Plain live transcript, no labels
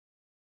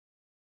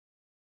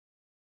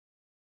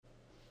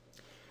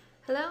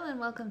Hello and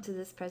welcome to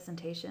this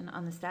presentation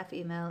on the Staff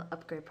Email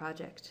Upgrade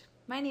Project.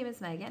 My name is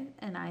Megan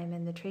and I am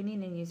in the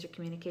Training and User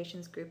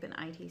Communications group in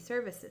IT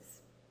Services.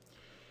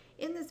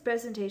 In this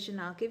presentation,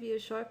 I'll give you a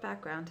short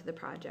background to the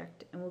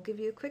project and we'll give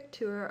you a quick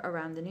tour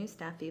around the new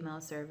staff email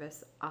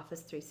service,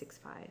 Office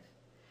 365.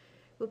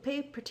 We'll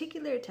pay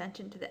particular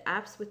attention to the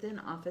apps within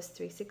Office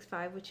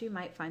 365 which you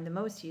might find the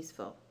most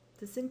useful.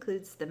 This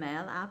includes the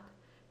Mail app,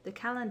 the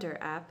Calendar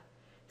app,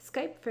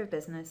 Skype for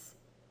Business,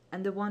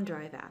 and the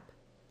OneDrive app.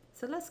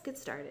 So let's get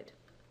started.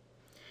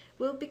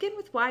 We'll begin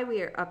with why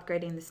we are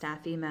upgrading the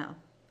staff email.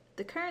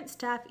 The current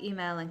staff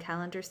email and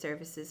calendar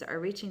services are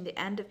reaching the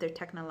end of their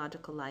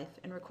technological life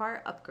and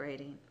require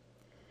upgrading.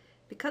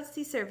 Because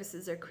these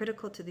services are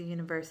critical to the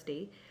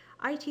university,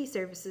 IT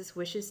Services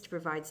wishes to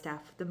provide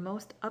staff with the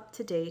most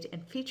up-to-date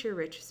and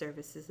feature-rich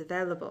services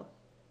available.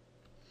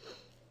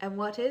 And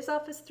what is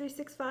Office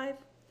 365?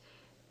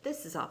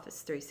 This is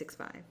Office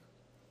 365.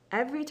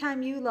 Every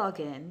time you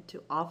log in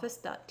to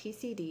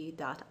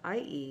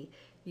office.tcd.ie,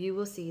 you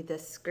will see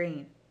this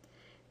screen.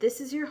 This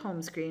is your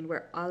home screen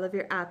where all of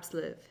your apps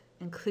live,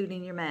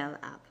 including your Mail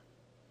app.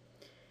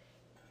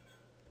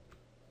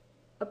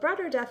 A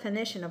broader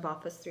definition of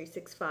Office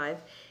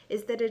 365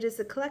 is that it is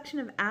a collection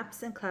of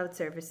apps and cloud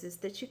services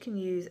that you can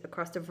use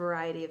across a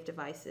variety of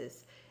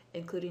devices,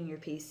 including your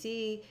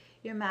PC,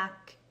 your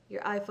Mac,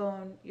 your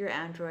iPhone, your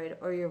Android,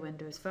 or your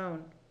Windows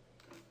Phone.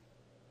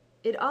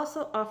 It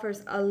also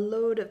offers a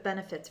load of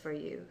benefits for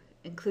you,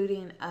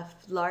 including a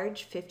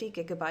large 50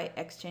 gigabyte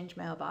Exchange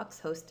mailbox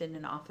hosted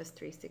in Office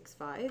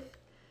 365,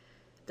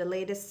 the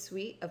latest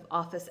suite of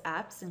Office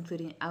apps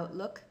including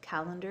Outlook,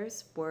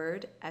 Calendars,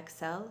 Word,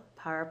 Excel,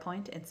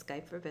 PowerPoint, and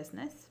Skype for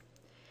Business.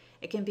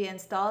 It can be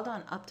installed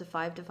on up to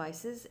 5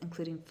 devices,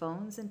 including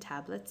phones and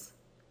tablets.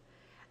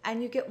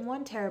 And you get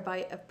 1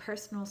 terabyte of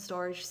personal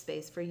storage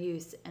space for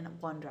use in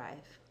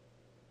OneDrive.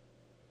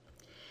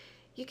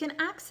 You can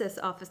access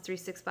Office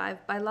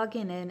 365 by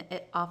logging in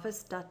at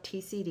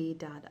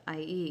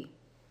office.tcd.ie.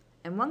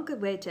 And one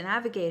good way to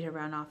navigate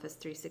around Office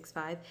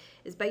 365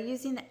 is by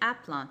using the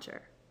App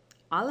Launcher.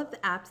 All of the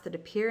apps that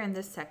appear in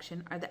this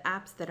section are the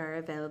apps that are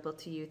available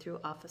to you through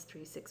Office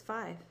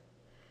 365.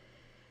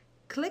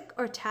 Click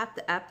or tap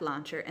the App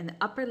Launcher in the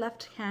upper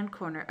left-hand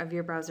corner of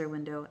your browser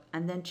window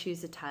and then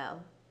choose a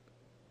tile.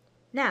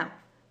 Now,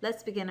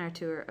 let's begin our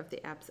tour of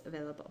the apps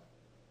available.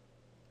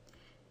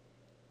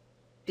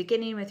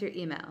 Beginning with your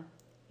email.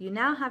 You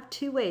now have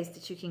 2 ways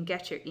that you can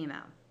get your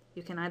email.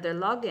 You can either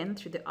log in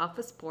through the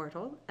Office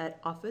portal at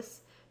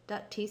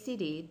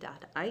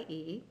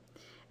office.tcd.ie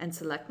and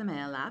select the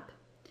Mail app,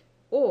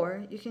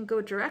 or you can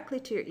go directly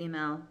to your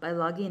email by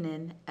logging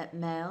in at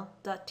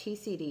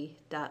mail.tcd.ie.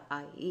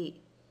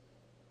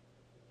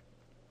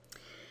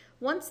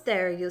 Once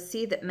there, you'll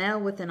see that Mail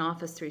within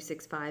Office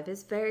 365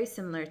 is very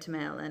similar to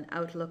Mail in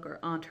Outlook or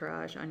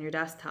Entourage on your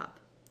desktop.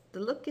 The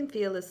look and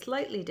feel is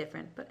slightly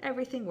different, but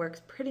everything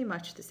works pretty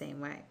much the same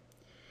way.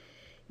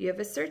 You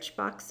have a search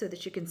box so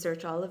that you can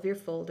search all of your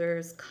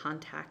folders,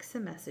 contacts,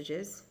 and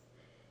messages.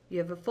 You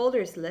have a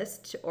folders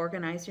list to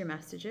organize your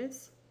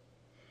messages.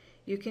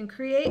 You can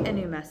create a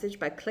new message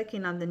by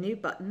clicking on the new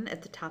button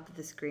at the top of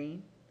the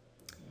screen.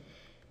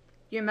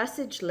 Your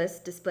message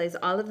list displays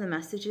all of the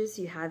messages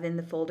you have in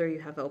the folder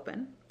you have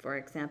open. For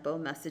example,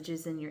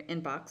 messages in your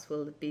inbox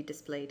will be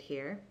displayed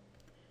here.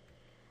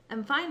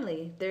 And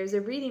finally, there is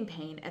a reading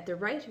pane at the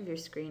right of your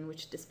screen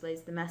which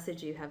displays the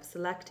message you have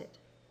selected.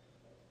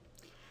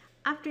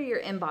 After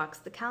your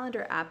inbox, the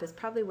Calendar app is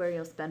probably where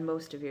you'll spend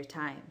most of your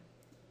time.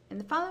 In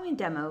the following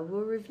demo,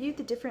 we'll review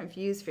the different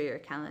views for your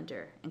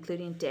calendar,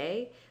 including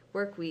day,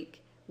 work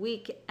week,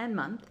 week, and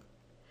month.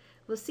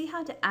 We'll see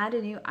how to add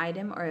a new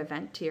item or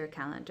event to your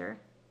calendar,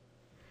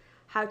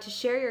 how to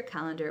share your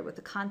calendar with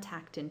a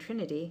contact in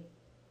Trinity,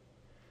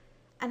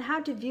 and how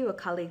to view a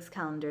colleague's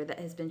calendar that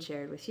has been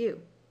shared with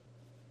you.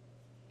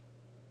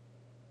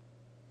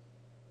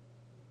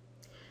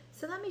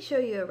 So let me show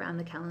you around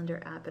the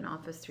Calendar app in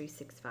Office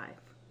 365.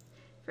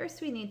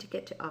 First, we need to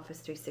get to Office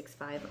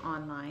 365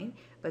 online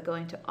by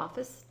going to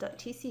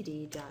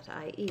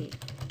office.tcd.ie.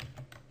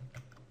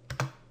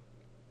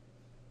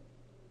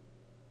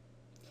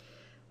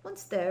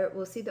 Once there,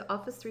 we'll see the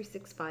Office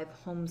 365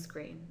 home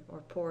screen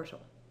or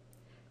portal.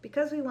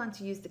 Because we want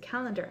to use the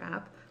Calendar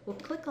app, we'll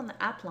click on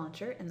the App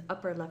Launcher in the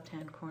upper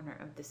left-hand corner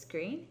of the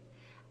screen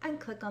and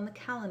click on the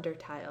Calendar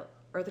tile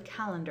or the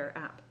Calendar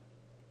app.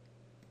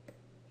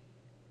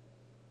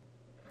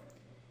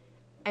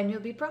 And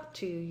you'll be brought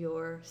to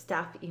your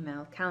staff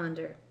email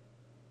calendar.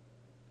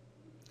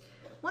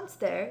 Once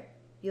there,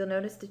 you'll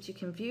notice that you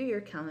can view your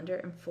calendar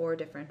in 4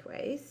 different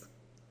ways: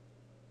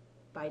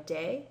 by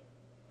day,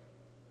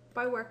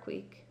 by work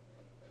week,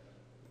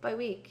 by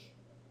week,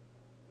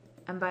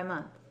 and by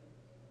month.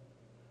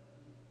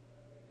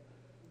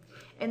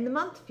 In the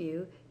month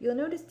view, you'll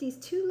notice these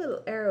 2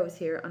 little arrows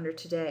here under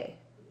today.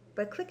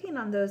 By clicking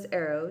on those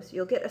arrows,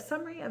 you'll get a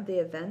summary of the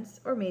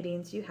events or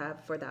meetings you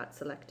have for that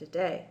selected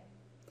day.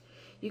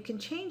 You can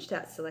change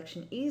that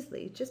selection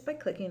easily just by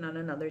clicking on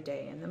another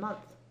day in the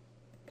month.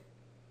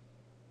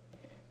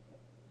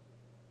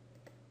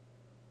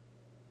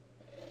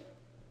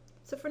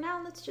 So for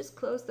now, let's just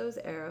close those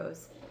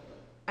arrows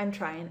and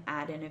try and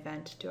add an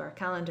event to our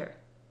calendar.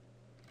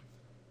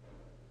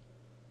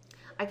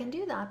 I can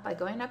do that by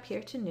going up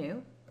here to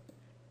New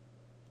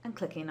and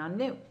clicking on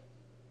New.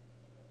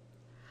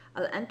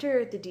 I'll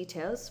enter the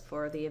details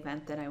for the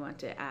event that I want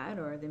to add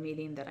or the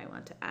meeting that I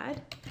want to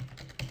add.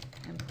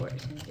 Import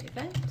into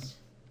event.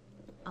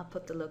 I'll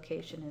put the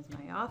location as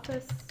my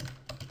office.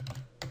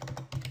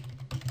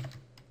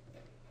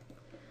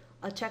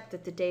 I'll check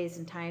that the days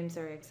and times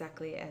are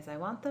exactly as I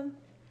want them,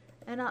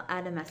 and I'll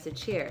add a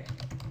message here.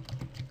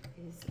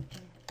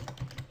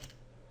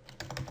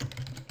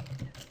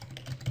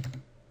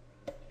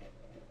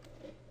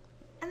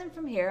 And then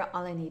from here,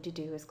 all I need to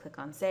do is click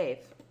on Save.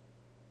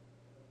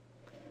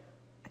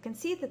 I can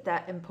see that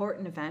that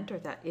important event or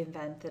that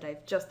event that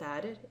I've just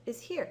added is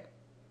here.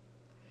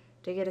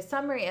 To get a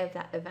summary of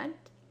that event,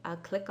 I'll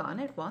click on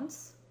it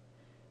once,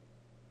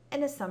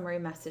 and a summary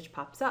message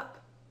pops up.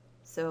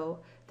 So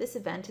this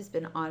event has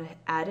been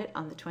added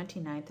on the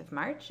 29th of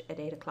March at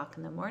 8 o'clock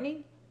in the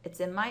morning.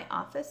 It's in my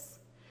office.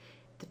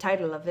 The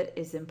title of it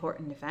is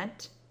Important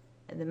Event,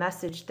 and the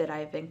message that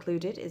I've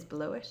included is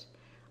below it.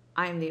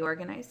 I'm the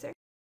organizer.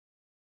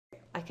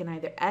 I can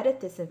either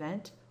edit this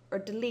event or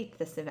delete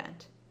this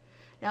event.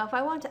 Now, if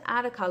I want to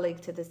add a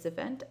colleague to this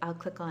event, I'll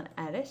click on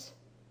Edit,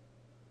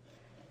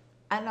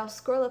 and I'll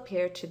scroll up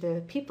here to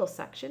the People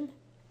section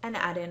and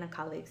add in a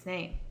colleague's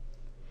name.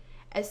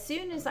 As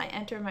soon as I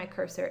enter my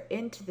cursor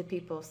into the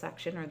People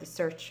section or the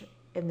search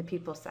in the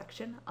People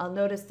section, I'll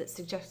notice that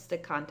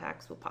suggested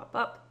contacts will pop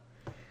up.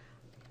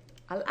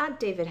 I'll add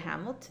David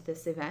Hamill to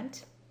this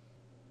event,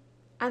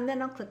 and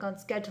then I'll click on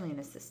Scheduling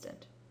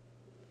Assistant.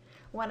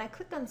 When I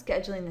click on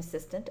Scheduling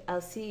Assistant, I'll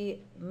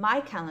see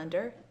my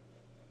calendar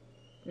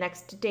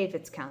next to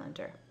David's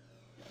calendar.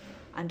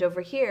 And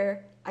over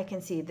here, I can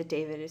see that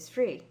David is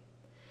free.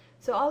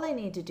 So all I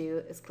need to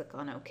do is click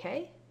on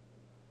OK,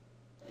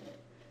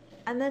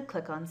 and then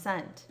click on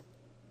Send.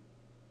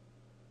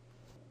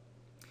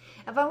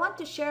 If I want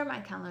to share my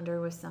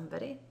calendar with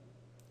somebody,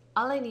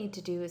 all I need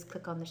to do is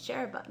click on the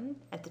Share button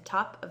at the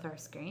top of our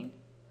screen,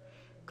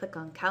 click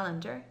on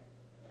Calendar,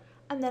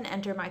 and then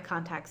enter my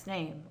contact's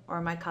name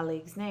or my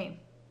colleague's name.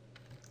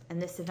 In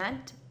this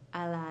event,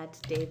 I'll add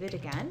David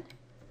again,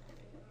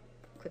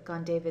 click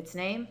on David's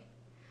name,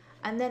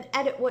 and then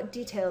edit what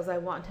details I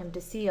want him to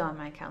see on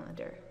my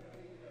calendar.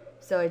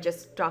 So I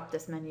just drop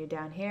this menu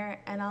down here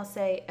and I'll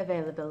say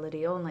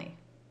availability only.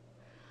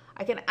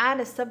 I can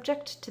add a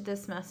subject to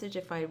this message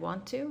if I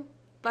want to,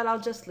 but I'll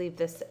just leave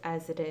this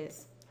as it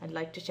is. I'd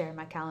like to share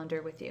my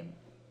calendar with you.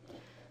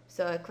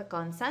 So I click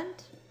on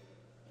Send,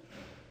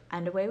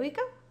 and away we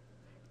go.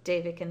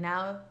 David can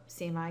now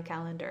see my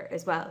calendar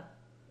as well.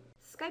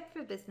 Skype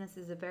for Business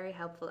is a very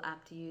helpful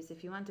app to use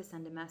if you want to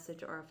send a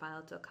message or a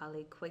file to a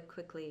colleague quite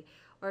quickly,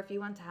 or if you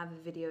want to have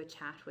a video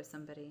chat with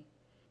somebody.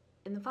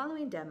 In the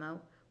following demo,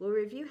 we'll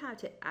review how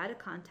to add a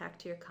contact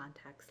to your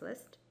contacts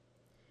list,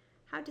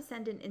 how to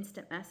send an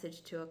instant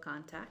message to a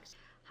contact,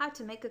 how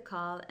to make a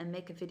call and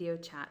make a video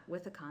chat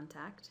with a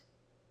contact,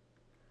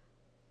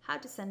 how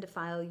to send a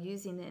file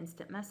using the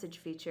instant message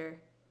feature,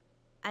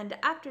 and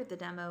after the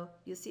demo,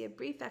 you'll see a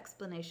brief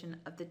explanation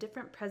of the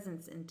different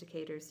presence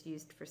indicators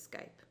used for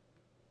Skype.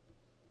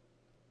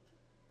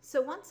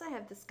 So once I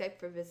have the Skype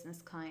for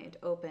Business client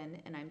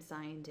open and I'm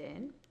signed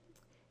in,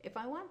 if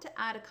I want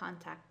to add a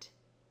contact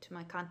to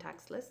my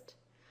contacts list,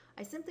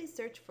 I simply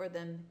search for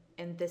them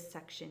in this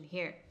section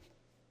here.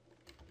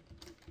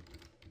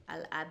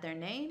 I'll add their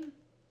name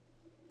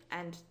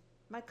and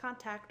my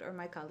contact or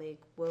my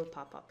colleague will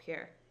pop up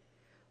here.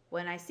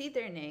 When I see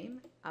their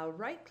name, I'll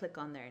right click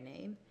on their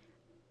name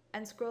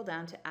and scroll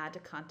down to add a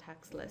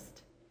contacts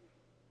list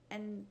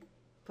and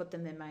put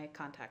them in my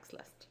contacts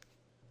list.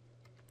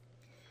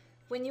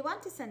 When you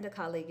want to send a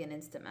colleague an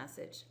instant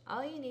message,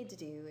 all you need to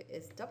do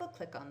is double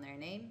click on their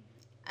name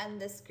and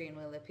this screen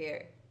will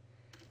appear.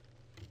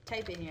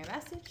 Type in your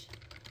message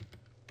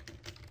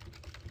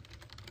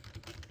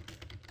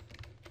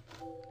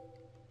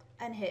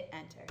and hit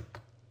enter.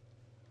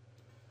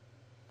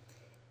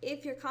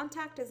 If your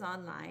contact is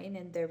online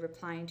and they're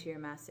replying to your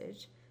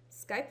message,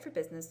 Skype for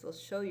Business will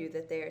show you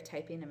that they are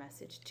typing a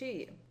message to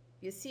you.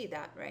 You see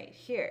that right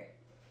here.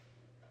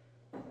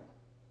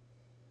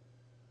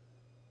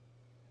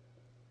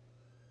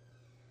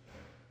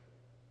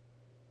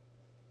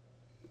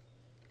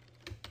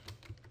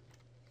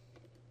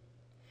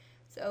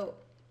 So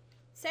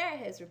Sarah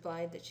has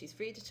replied that she's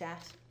free to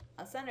chat.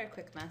 I'll send her a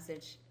quick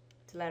message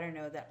to let her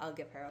know that I'll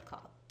give her a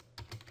call.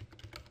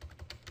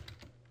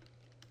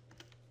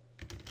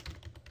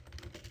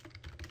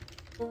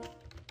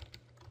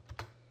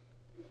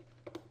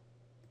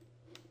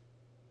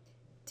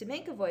 To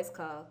make a voice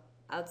call,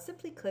 I'll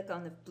simply click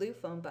on the blue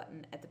phone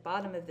button at the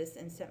bottom of this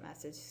instant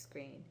message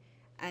screen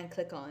and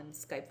click on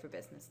Skype for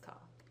Business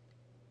Call.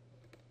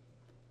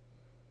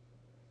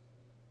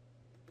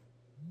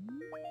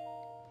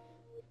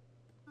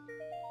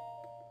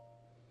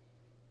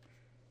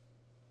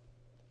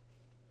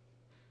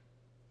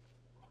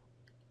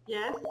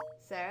 Yes.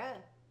 Sarah?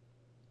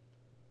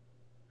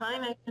 Hi,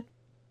 Megan.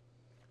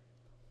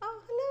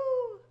 Oh,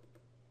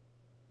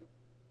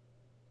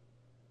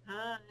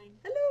 Hi.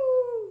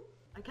 Hello.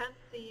 I can't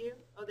see you.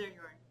 Oh, there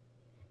you are.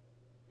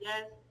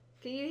 Yes.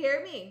 Can you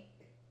hear me?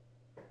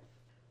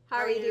 How How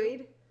are are you you?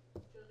 doing?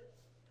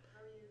 How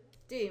are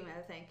you? Doing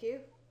well, thank you.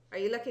 Are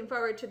you looking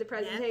forward to the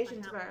presentation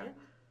Yes, I tomorrow? can't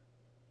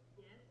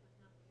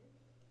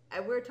wait.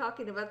 And we're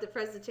talking about the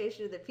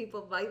presentation that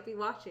people might be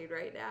watching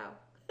right now.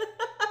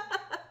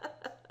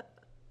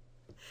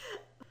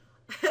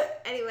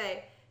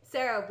 Anyway,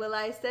 Sarah, will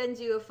I send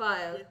you a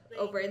file Yes, please.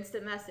 over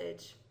instant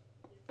message?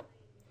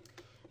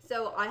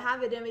 So I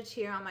have an image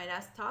here on my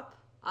desktop.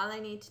 All I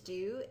need to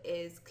do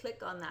is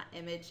click on that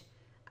image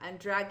and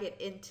drag it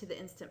into the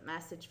instant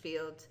message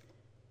field,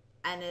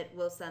 and it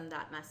will send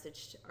that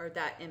message or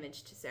that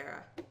image to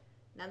Sarah.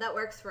 Now that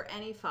works for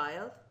any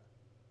file: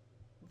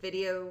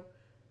 video,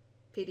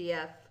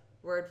 PDF,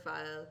 Word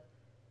file,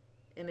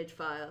 image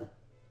file.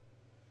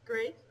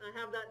 Great. I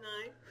have that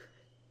now.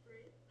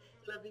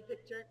 Lovely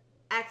picture.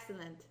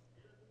 Excellent.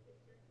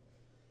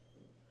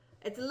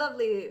 It's a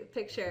lovely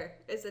picture,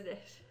 isn't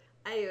it?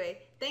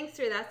 Anyway, thanks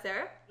for that,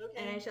 Sarah. Okay.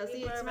 And I shall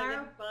see you Goodbye, tomorrow.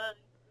 Megan. Bye.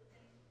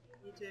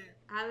 You too.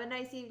 Have a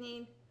nice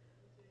evening.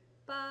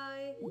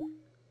 Bye.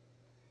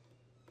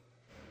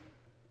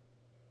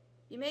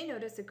 You may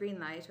notice a green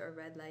light or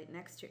red light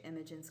next to your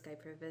image in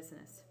Skype for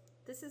Business.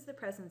 This is the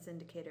presence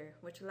indicator,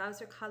 which allows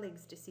your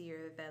colleagues to see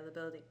your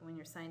availability when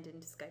you're signed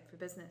into Skype for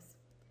Business.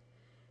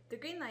 The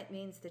green light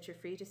means that you're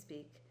free to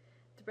speak.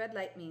 The red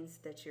light means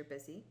that you're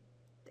busy.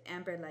 The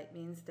amber light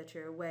means that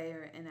you're away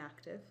or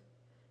inactive.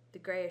 The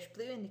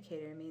grayish-blue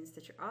indicator means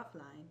that you're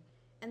offline.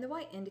 And the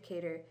white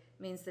indicator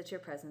means that your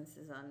presence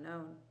is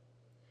unknown.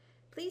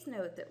 Please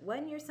note that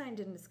when you're signed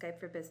into Skype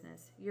for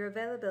Business, your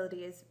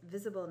availability is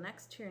visible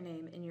next to your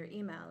name in your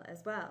email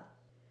as well.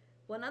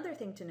 One other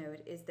thing to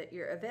note is that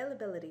your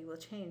availability will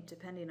change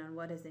depending on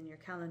what is in your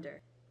calendar.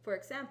 For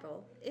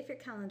example, if your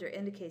calendar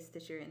indicates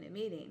that you're in a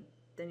meeting,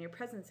 then your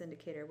presence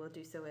indicator will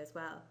do so as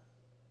well.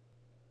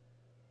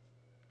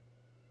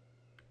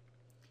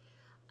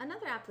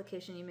 Another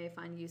application you may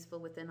find useful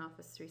within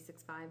Office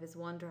 365 is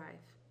OneDrive.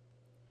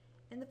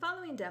 In the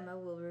following demo,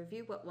 we'll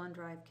review what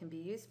OneDrive can be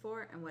used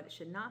for and what it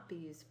should not be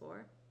used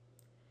for.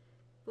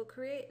 We'll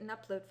create and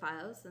upload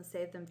files and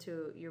save them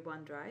to your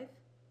OneDrive.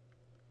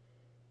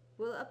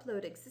 We'll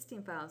upload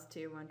existing files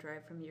to your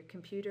OneDrive from your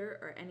computer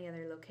or any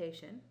other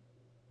location.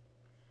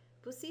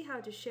 We'll see how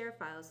to share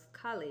files with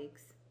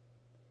colleagues.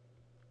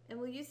 And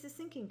we'll use the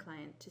syncing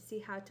client to see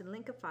how to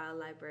link a file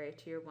library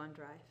to your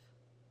OneDrive.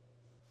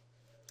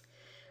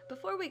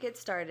 Before we get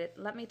started,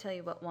 let me tell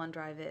you what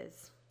OneDrive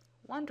is.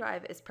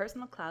 OneDrive is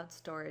personal cloud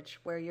storage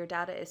where your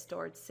data is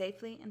stored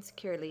safely and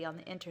securely on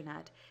the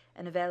internet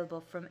and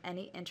available from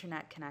any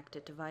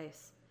internet-connected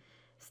device.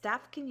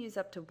 Staff can use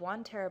up to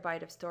 1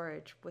 terabyte of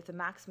storage with a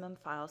maximum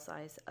file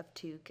size of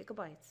 2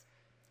 gigabytes.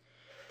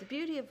 The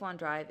beauty of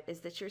OneDrive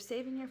is that you're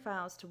saving your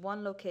files to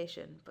one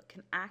location but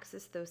can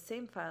access those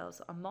same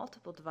files on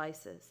multiple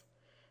devices.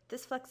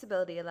 This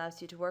flexibility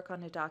allows you to work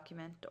on a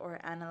document or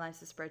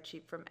analyze a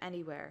spreadsheet from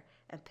anywhere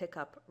and pick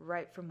up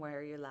right from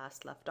where you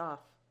last left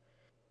off.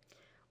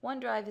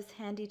 OneDrive is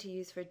handy to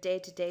use for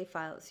day-to-day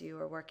files you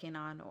are working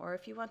on or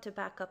if you want to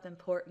back up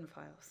important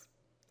files.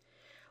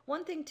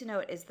 One thing to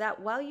note is that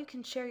while you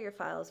can share your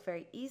files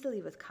very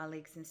easily with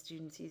colleagues and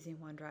students using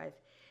OneDrive,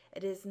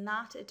 it is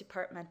not a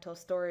departmental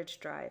storage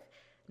drive,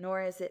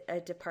 nor is it a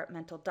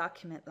departmental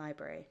document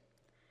library.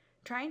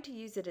 Trying to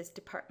use it as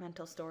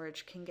departmental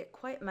storage can get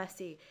quite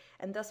messy,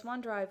 and thus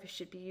OneDrive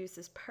should be used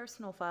as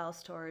personal file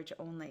storage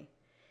only.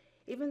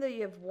 Even though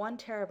you have 1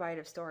 terabyte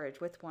of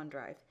storage with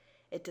OneDrive,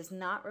 it does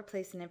not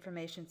replace an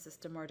information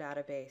system or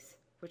database,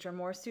 which are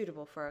more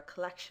suitable for a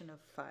collection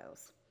of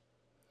files.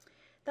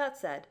 That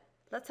said,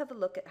 let's have a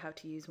look at how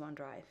to use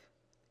OneDrive.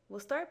 We'll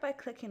start by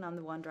clicking on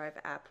the OneDrive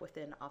app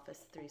within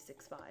Office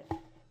 365.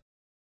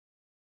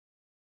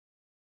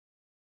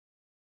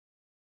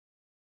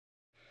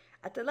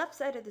 At the left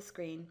side of the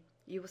screen,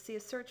 you will see a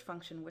search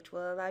function which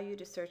will allow you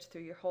to search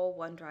through your whole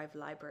OneDrive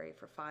library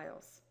for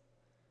files.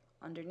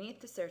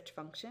 Underneath the search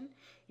function,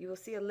 you will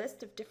see a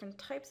list of different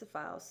types of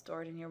files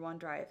stored in your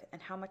OneDrive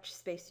and how much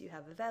space you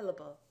have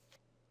available.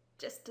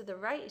 Just to the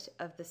right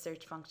of the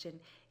search function,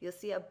 you'll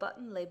see a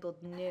button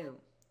labeled New.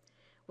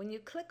 When you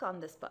click on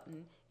this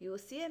button, you will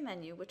see a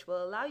menu which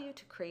will allow you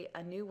to create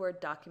a new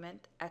Word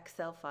document,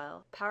 Excel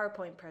file,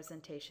 PowerPoint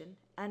presentation,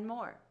 and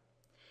more.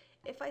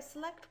 If I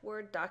select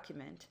Word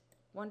document,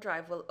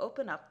 OneDrive will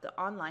open up the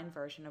online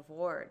version of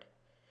Word.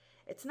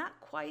 It's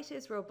not quite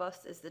as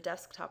robust as the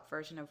desktop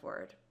version of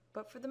Word,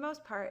 but for the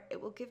most part,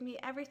 it will give me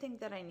everything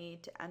that I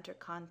need to enter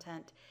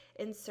content,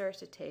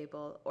 insert a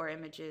table or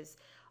images,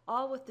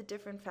 all with the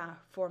different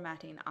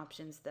formatting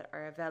options that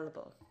are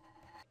available.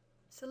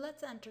 So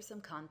let's enter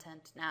some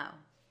content now.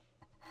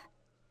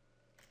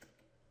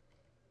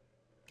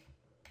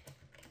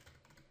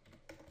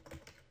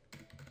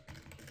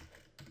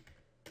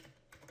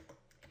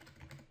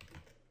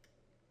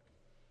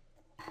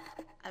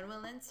 And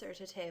we'll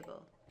insert a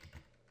table.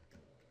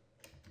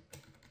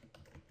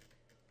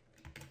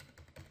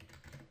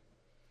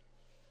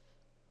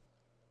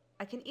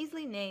 I can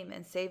easily name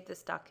and save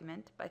this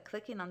document by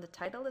clicking on the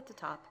title at the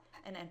top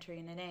and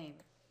entering a name.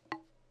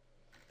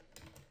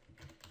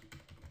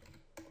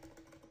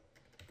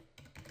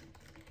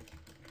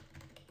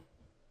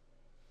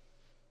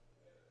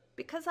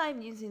 Because I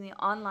am using the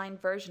online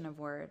version of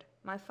Word,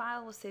 my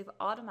file will save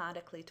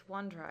automatically to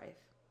OneDrive.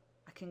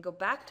 I can go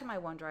back to my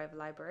OneDrive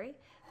library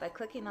by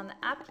clicking on the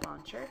app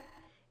launcher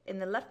in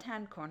the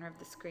left-hand corner of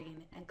the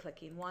screen and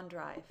clicking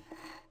OneDrive.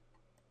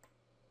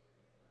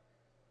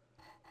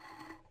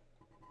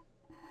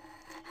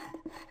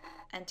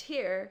 And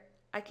here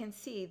I can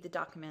see the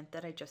document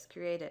that I just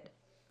created.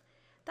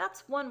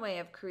 That's one way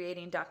of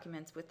creating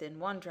documents within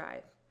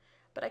OneDrive,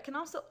 but I can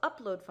also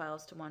upload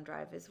files to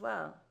OneDrive as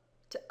well.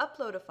 To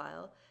upload a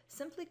file,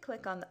 simply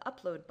click on the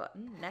Upload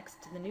button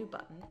next to the New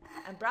button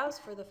and browse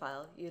for the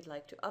file you'd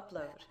like to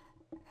upload.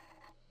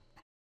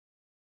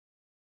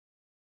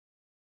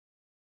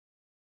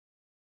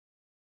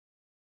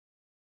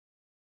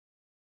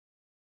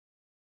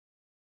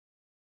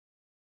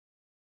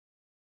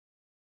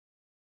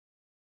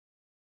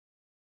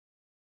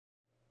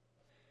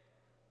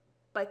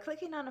 By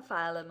clicking on a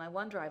file in my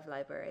OneDrive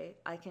library,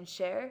 I can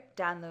share,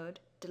 download,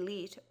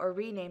 delete, or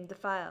rename the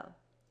file.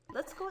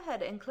 Let's go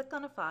ahead and click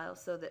on a file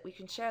so that we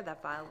can share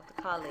that file with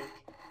a colleague.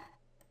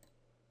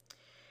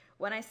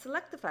 When I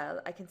select the file,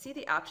 I can see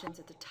the options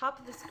at the top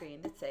of the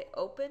screen that say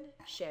Open,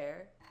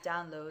 Share,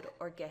 Download,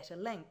 or Get a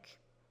Link.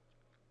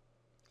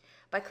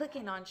 By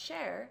clicking on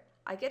Share,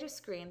 I get a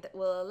screen that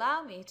will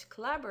allow me to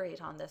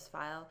collaborate on this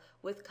file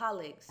with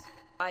colleagues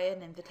by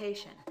an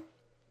invitation.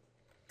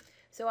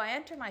 So I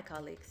enter my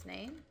colleague's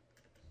name.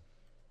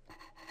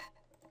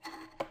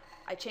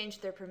 I change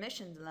their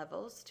permission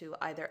levels to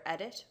either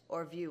edit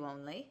or view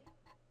only.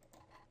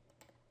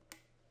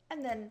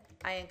 And then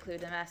I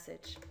include a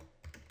message.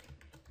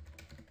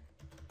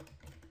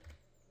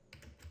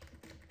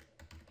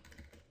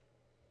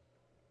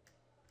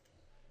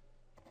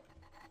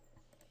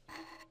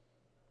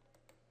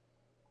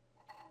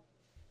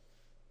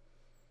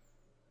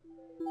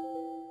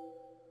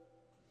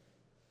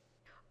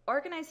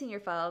 Organizing your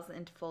files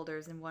into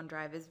folders in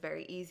OneDrive is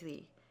very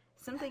easy.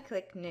 Simply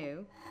click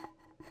New,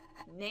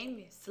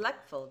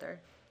 select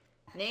folder,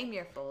 name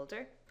your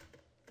folder,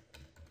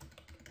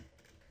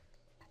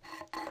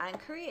 and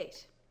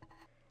create.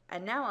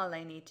 And now all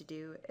I need to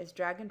do is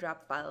drag and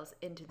drop files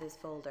into this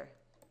folder.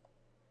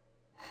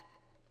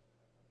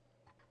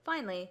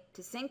 Finally,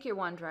 to sync your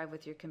OneDrive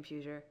with your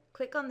computer,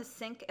 click on the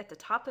sync at the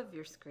top of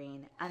your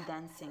screen and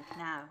then sync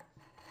now.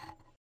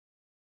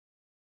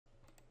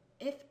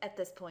 If at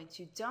this point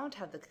you don't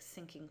have the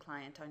syncing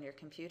client on your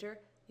computer,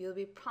 you'll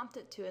be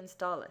prompted to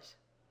install it.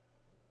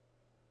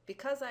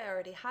 Because I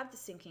already have the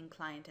syncing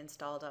client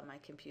installed on my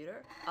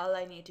computer, all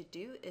I need to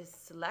do is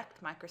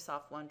select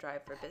Microsoft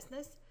OneDrive for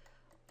Business,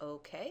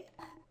 OK,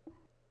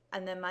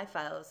 and then my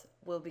files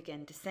will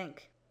begin to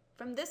sync.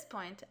 From this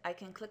point, I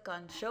can click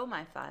on Show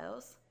My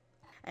Files,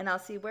 and I'll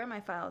see where my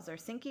files are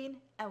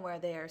syncing and where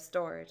they are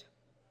stored.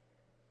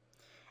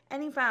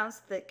 Any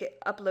files that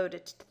get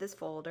uploaded to this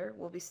folder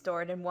will be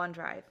stored in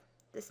OneDrive.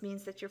 This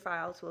means that your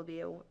files will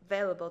be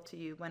available to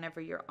you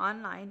whenever you're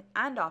online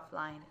and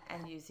offline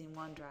and using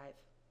OneDrive.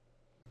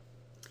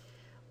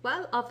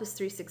 While Office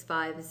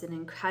 365 is an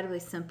incredibly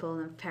simple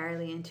and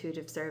fairly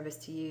intuitive service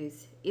to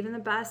use, even the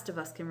best of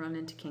us can run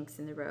into kinks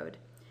in the road.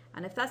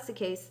 And if that's the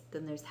case,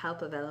 then there's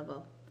help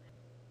available.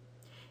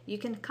 You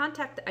can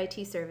contact the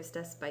IT service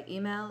desk by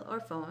email or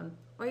phone,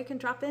 or you can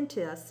drop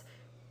into us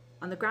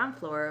on the ground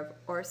floor of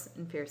Ors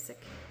in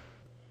Piersic.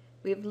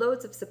 We have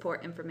loads of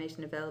support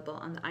information available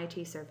on the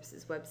IT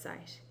services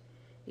website.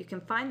 You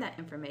can find that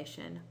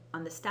information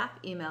on the staff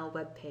email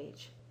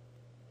webpage.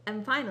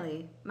 And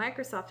finally,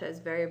 Microsoft has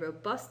very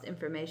robust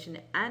information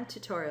and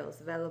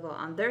tutorials available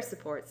on their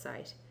support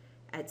site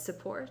at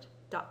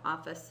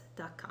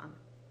support.office.com.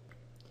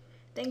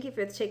 Thank you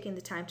for taking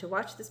the time to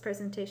watch this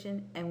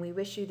presentation, and we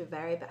wish you the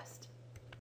very best.